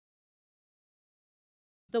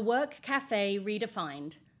The Work Cafe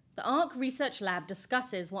Redefined. The ARC Research Lab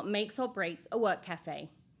discusses what makes or breaks a work cafe.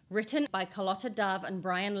 Written by Carlotta Dove and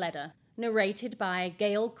Brian Leder. Narrated by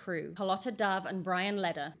Gail Crew, Carlotta Dove and Brian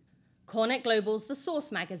Leder. Cornet Global's The Source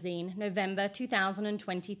magazine, November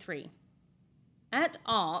 2023. At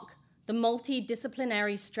ARC, the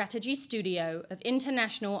multi-disciplinary strategy studio of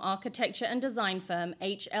international architecture and design firm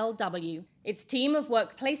HLW, its team of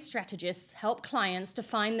workplace strategists help clients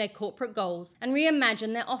define their corporate goals and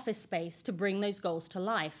reimagine their office space to bring those goals to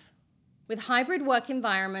life. With hybrid work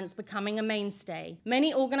environments becoming a mainstay,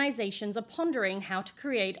 many organizations are pondering how to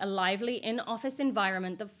create a lively in-office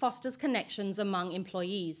environment that fosters connections among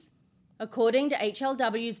employees. According to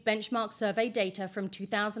HLW's benchmark survey data from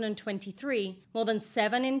 2023, more than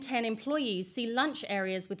 7 in 10 employees see lunch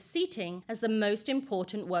areas with seating as the most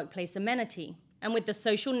important workplace amenity. And with the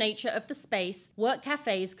social nature of the space, work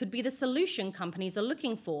cafes could be the solution companies are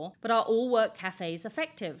looking for, but are all work cafes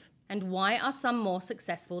effective? And why are some more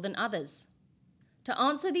successful than others? To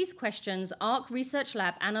answer these questions, ARC Research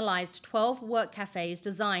Lab analyzed 12 work cafes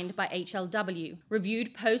designed by HLW,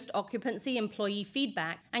 reviewed post-occupancy employee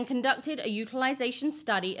feedback, and conducted a utilization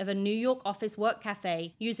study of a New York office work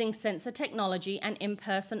cafe using sensor technology and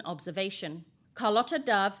in-person observation. Carlotta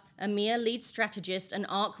Dove, EMEA lead strategist and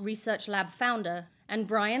ARC Research Lab founder, and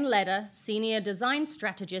Brian Leder, senior design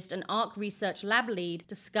strategist and ARC Research Lab lead,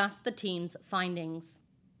 discussed the team's findings.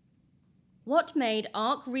 What made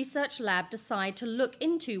ARC Research Lab decide to look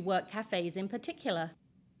into work cafes in particular?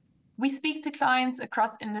 We speak to clients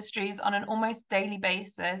across industries on an almost daily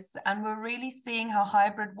basis, and we're really seeing how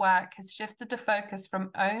hybrid work has shifted the focus from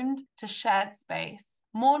owned to shared space.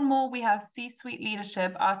 More and more, we have C-suite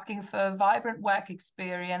leadership asking for a vibrant work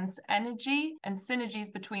experience, energy, and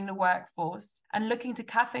synergies between the workforce, and looking to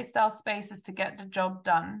cafe-style spaces to get the job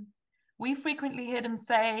done. We frequently hear them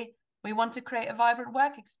say, "We want to create a vibrant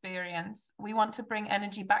work experience. We want to bring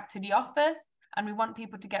energy back to the office, and we want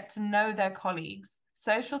people to get to know their colleagues."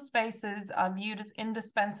 Social spaces are viewed as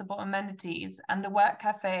indispensable amenities, and the work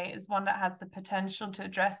cafe is one that has the potential to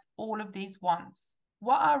address all of these wants.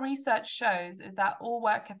 What our research shows is that all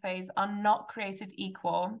work cafes are not created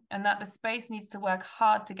equal, and that the space needs to work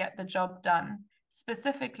hard to get the job done.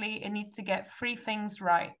 Specifically, it needs to get 3 things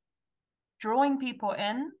right: drawing people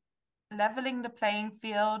in, leveling the playing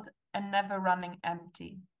field, and never running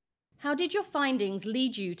empty. How did your findings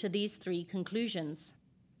lead you to these 3 conclusions?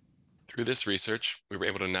 Through this research, we were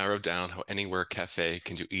able to narrow down how any work cafe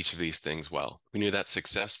can do each of these things well. We knew that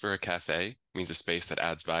success for a cafe means a space that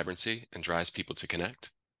adds vibrancy and drives people to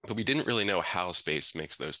connect, but we didn't really know how space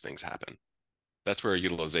makes those things happen. That's where a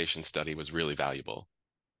utilization study was really valuable.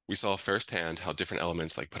 We saw firsthand how different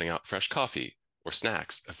elements like putting out fresh coffee or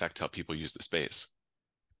snacks affect how people use the space,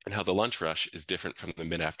 and how the lunch rush is different from the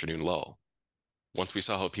mid-afternoon lull. Once we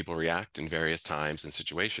saw how people react in various times and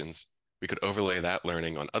situations, we could overlay that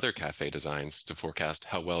learning on other cafe designs to forecast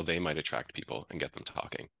how well they might attract people and get them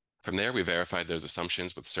talking. From there, we verified those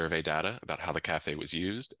assumptions with survey data about how the cafe was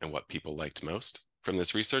used and what people liked most. From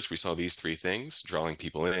this research, we saw these 3 things: drawing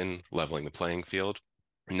people in, leveling the playing field,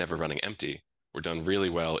 and never running empty, were done really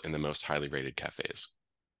well in the most highly rated cafes.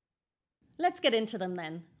 Let's get into them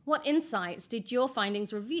then. What insights did your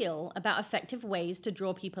findings reveal about effective ways to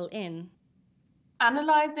draw people in?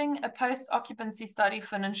 Analyzing a post-occupancy study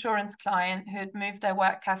for an insurance client who had moved their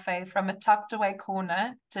work cafe from a tucked-away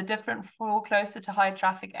corner to a different floor closer to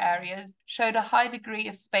high-traffic areas showed a high degree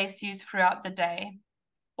of space use throughout the day.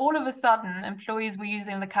 All of a sudden, employees were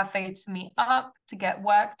using the cafe to meet up, to get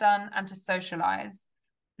work done, and to socialize.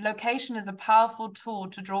 Location is a powerful tool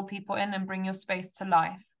to draw people in and bring your space to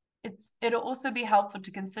life. It'll also be helpful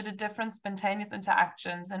to consider different spontaneous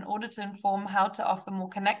interactions in order to inform how to offer more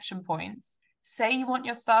connection points. Say you want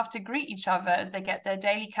your staff to greet each other as they get their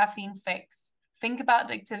daily caffeine fix. Think about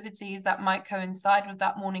the activities that might coincide with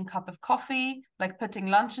that morning cup of coffee, like putting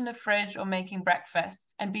lunch in the fridge or making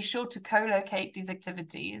breakfast, and be sure to co-locate these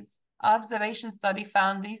activities. Our observation study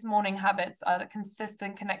found these morning habits are the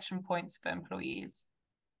consistent connection points for employees.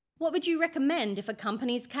 What would you recommend if a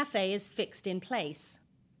company's cafe is fixed in place?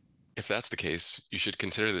 If that's the case, you should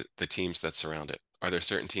consider the teams that surround it. Are there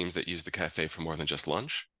certain teams that use the cafe for more than just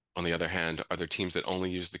lunch? On the other hand, are there teams that only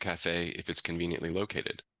use the cafe if it's conveniently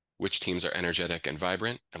located? Which teams are energetic and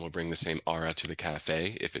vibrant and will bring the same aura to the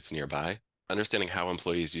cafe if it's nearby? Understanding how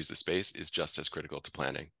employees use the space is just as critical to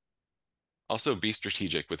planning. Also, be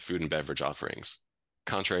strategic with food and beverage offerings.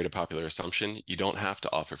 Contrary to popular assumption, you don't have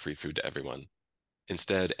to offer free food to everyone.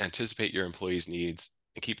 Instead, anticipate your employees' needs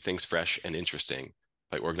and keep things fresh and interesting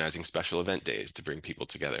by organizing special event days to bring people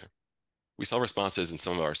together. We saw responses in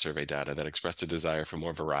some of our survey data that expressed a desire for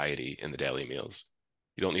more variety in the daily meals.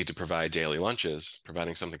 You don't need to provide daily lunches.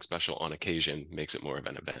 Providing something special on occasion makes it more of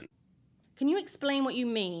an event. Can you explain what you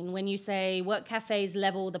mean when you say work cafes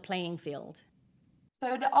level the playing field?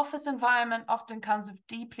 So the office environment often comes with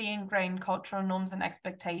deeply ingrained cultural norms and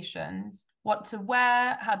expectations. What to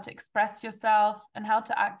wear, how to express yourself, and how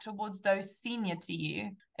to act towards those senior to you.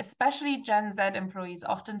 Especially Gen Z employees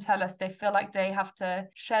often tell us they feel like they have to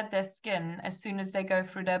shed their skin as soon as they go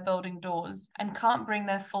through their building doors and can't bring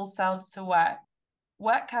their full selves to work.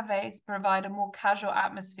 Work cafes provide a more casual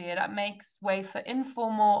atmosphere that makes way for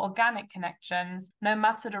informal, organic connections, no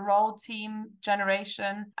matter the role, team,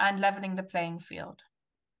 generation, and leveling the playing field.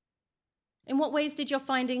 In what ways did your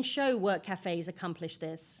findings show work cafes accomplish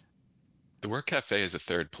this? The work cafe is a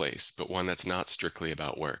third place, but one that's not strictly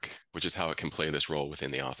about work, which is how it can play this role within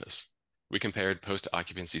the office. We compared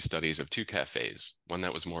post-occupancy studies of two cafes, one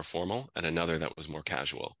that was more formal and another that was more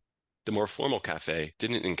casual. The more formal cafe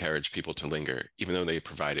didn't encourage people to linger, even though they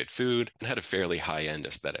provided food and had a fairly high-end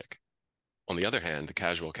aesthetic. On the other hand, the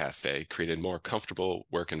casual cafe created a more comfortable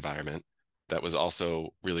work environment that was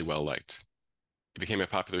also really well liked. It became a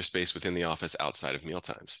popular space within the office outside of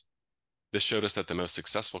mealtimes. This showed us that the most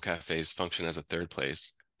successful cafes function as a third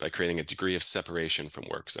place by creating a degree of separation from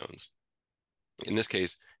work zones. In this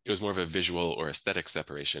case, it was more of a visual or aesthetic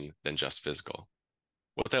separation than just physical.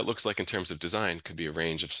 What that looks like in terms of design could be a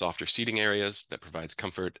range of softer seating areas that provides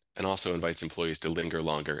comfort and also invites employees to linger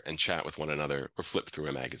longer and chat with one another or flip through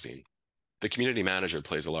a magazine. The community manager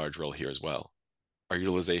plays a large role here as well. Our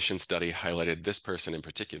utilization study highlighted this person in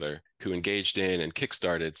particular, who engaged in and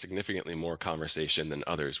kickstarted significantly more conversation than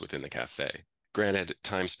others within the cafe. Granted,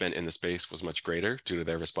 time spent in the space was much greater due to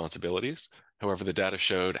their responsibilities. However, the data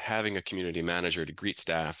showed having a community manager to greet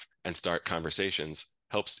staff and start conversations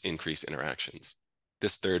helps increase interactions.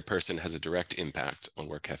 This third person has a direct impact on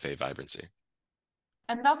work cafe vibrancy.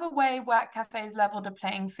 Another way work cafes level the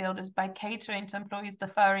playing field is by catering to employees'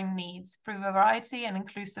 differing needs through variety and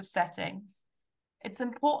inclusive settings. It's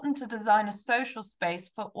important to design a social space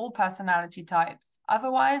for all personality types.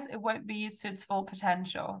 Otherwise, it won't be used to its full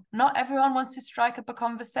potential. Not everyone wants to strike up a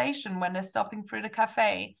conversation when they're stopping through the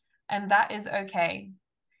cafe, and that is okay.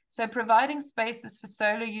 So providing spaces for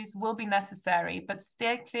solo use will be necessary, but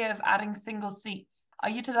steer clear of adding single seats. Our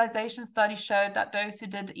utilization study showed that those who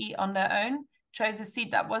did eat on their own chose a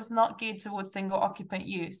seat that was not geared towards single occupant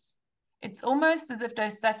use. It's almost as if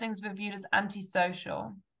those settings were viewed as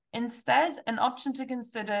antisocial. Instead, an option to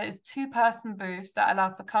consider is two-person booths that allow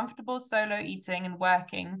for comfortable solo eating and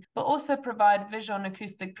working, but also provide visual and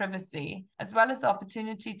acoustic privacy, as well as the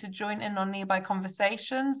opportunity to join in on nearby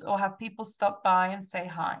conversations or have people stop by and say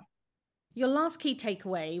hi. Your last key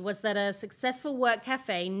takeaway was that a successful work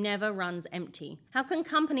cafe never runs empty. How can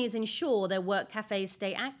companies ensure their work cafes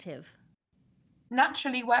stay active?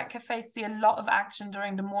 Naturally, work cafes see a lot of action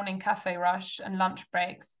during the morning cafe rush and lunch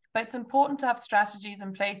breaks, but it's important to have strategies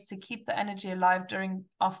in place to keep the energy alive during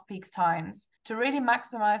off-peak times. To really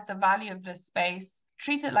maximize the value of this space,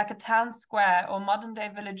 treat it like a town square or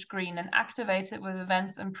modern-day village green and activate it with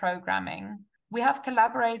events and programming. We have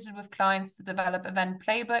collaborated with clients to develop event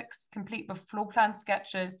playbooks, complete with floor plan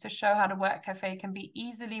sketches to show how the work cafe can be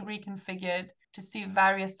easily reconfigured to suit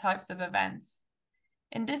various types of events.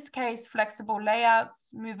 In this case, flexible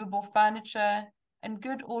layouts, movable furniture, and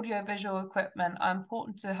good audio-visual equipment are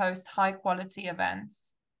important to host high-quality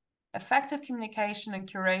events. Effective communication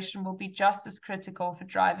and curation will be just as critical for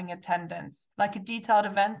driving attendance, like a detailed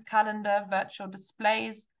events calendar, virtual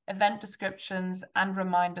displays, event descriptions, and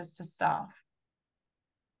reminders to staff.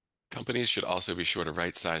 Companies should also be sure to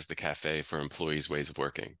right-size the cafe for employees' ways of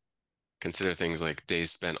working. Consider things like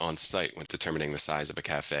days spent on site when determining the size of a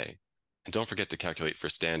cafe. And don't forget to calculate for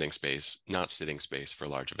standing space, not sitting space for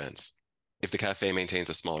large events. If the cafe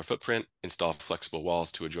maintains a smaller footprint, install flexible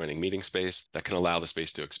walls to adjoining meeting space that can allow the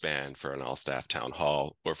space to expand for an all-staff town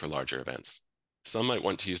hall or for larger events. Some might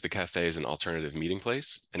want to use the cafe as an alternative meeting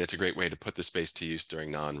place, and it's a great way to put the space to use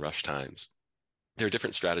during non-rush times. There are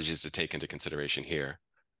different strategies to take into consideration here.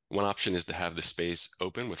 One option is to have the space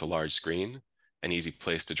open with a large screen, an easy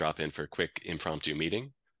place to drop in for a quick impromptu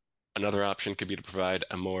meeting. Another option could be to provide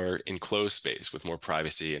a more enclosed space with more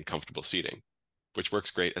privacy and comfortable seating, which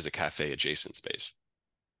works great as a cafe adjacent space.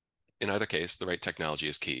 In either case, the right technology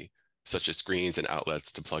is key, such as screens and outlets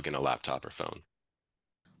to plug in a laptop or phone.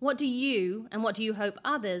 What do you hope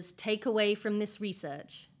others take away from this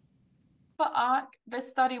research? For ARC, this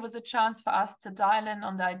study was a chance for us to dial in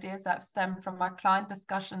on the ideas that stem from our client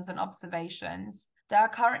discussions and observations. There are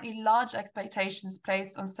currently large expectations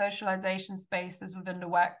placed on socialization spaces within the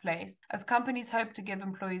workplace, as companies hope to give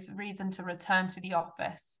employees reason to return to the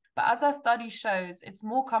office. But as our study shows, it's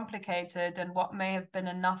more complicated than what may have been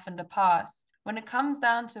enough in the past. When it comes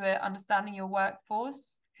down to it, understanding your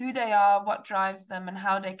workforce, who they are, what drives them, and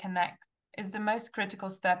how they connect is the most critical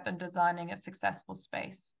step in designing a successful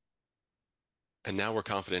space. And now we're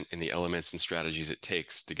confident in the elements and strategies it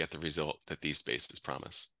takes to get the result that these spaces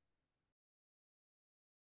promise.